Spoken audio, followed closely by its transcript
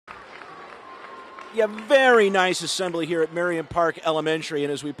Yeah, very nice assembly here at Merriam Park Elementary.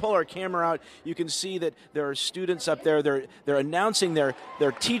 And as we pull our camera out, you can see that there are students up there. They're announcing their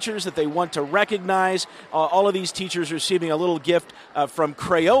teachers that they want to recognize. All of these teachers receiving a little gift from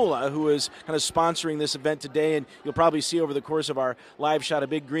Crayola, who is kind of sponsoring this event today. And you'll probably see over the course of our live shot a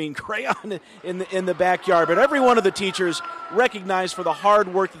big green crayon in the backyard. But every one of the teachers recognized for the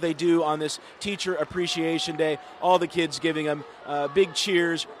hard work that they do on this Teacher Appreciation Day. All the kids giving them big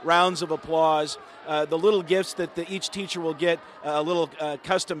cheers, rounds of applause. The little gifts that each teacher will get, a little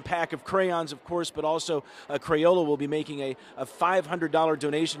custom pack of crayons, of course, but also Crayola will be making a $500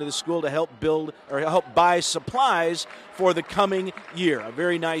 donation to the school to help build or help buy supplies for the coming year. A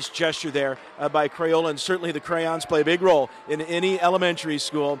very nice gesture there by Crayola, and certainly the crayons play a big role in any elementary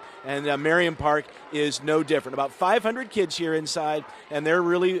school, and Merriam Park is no different. About 500 kids here inside, and they're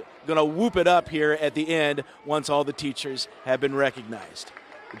really going to whoop it up here at the end once all the teachers have been recognized.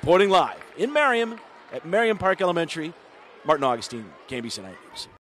 Reporting live in Merriam at Merriam Park Elementary, Martin Augustine, KMBC 9 News.